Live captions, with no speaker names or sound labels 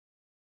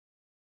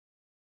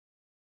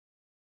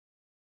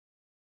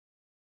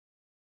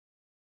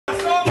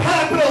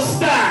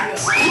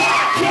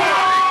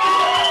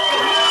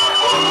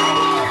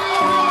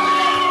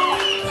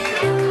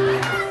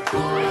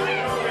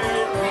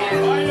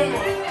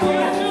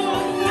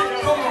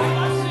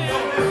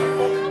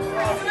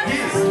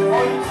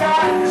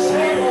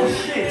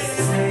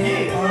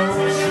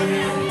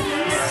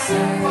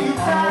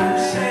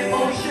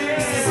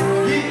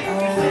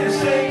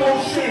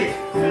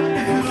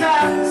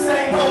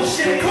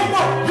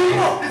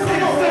this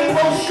ain't no same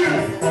old shit.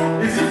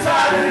 Is you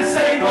tired of the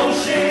same old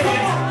shit?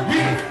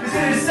 Yeah, this is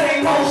the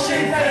same old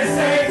shit. That the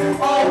same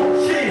old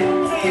shit.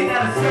 Saying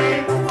that the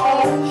same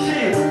old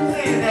shit.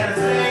 Saying that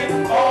the same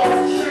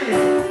old shit.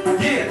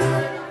 Yeah,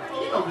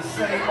 you know the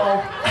same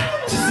old.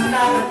 Just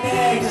another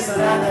day, just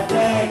another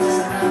day,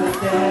 just another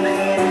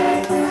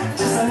day.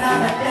 Just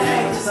another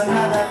day, just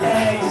another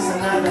day, just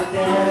another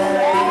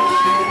day.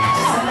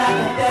 Just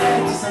another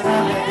day, just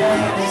another day,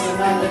 just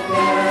another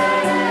day.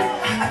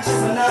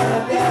 Just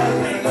another day,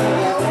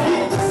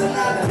 just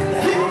another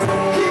day.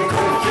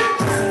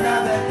 Just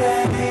another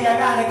day, I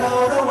gotta go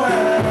to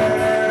work.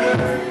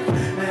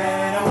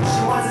 Man, I wish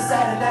it was a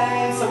Saturday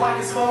so I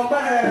can smoke my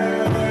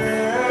herb.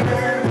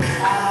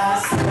 I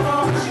slip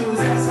on my shoes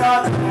and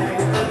start to play.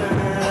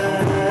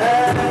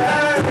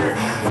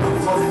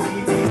 For the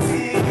TBT,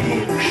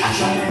 I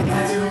try to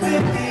get to 50.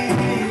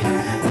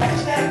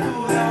 Catch that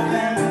cool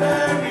November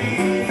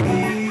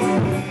breeze.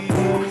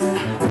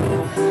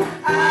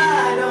 I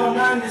don't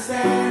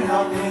understand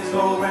how things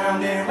go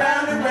round and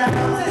round and round.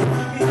 Take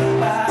me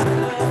by the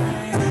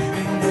hand,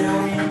 and they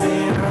don't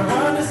even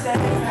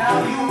understand how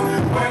you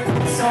work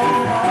so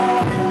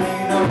hard. You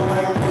ain't no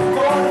work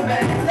for the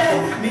man. Let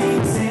me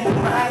sing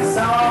my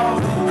song.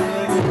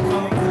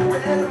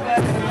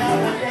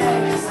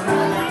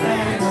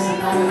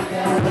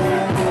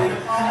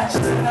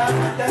 Just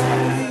another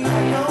day,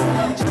 I know,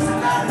 just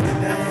another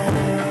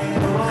day.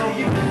 Oh,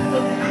 you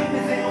know the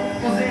demons and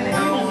uncles and the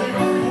evils and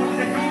uncles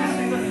and demons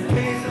and the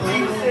kids and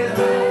demons says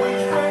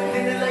always friend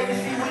and the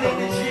legacy within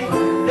the G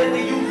that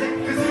they use it.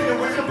 Cause even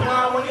with the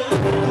blind when you're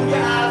looking through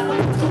your eyes when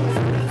you're too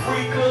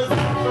free, cause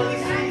I'm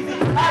really sleazy.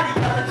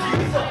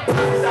 Ideology, so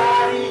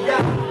anxiety,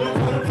 yeah. Look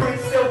for the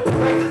prince, still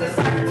breaks the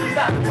Socrates.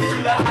 I teach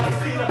you like I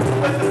see them.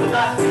 What's the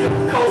philosophy of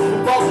cold,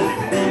 revolting,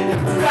 and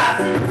needed.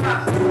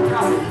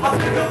 I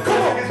pick up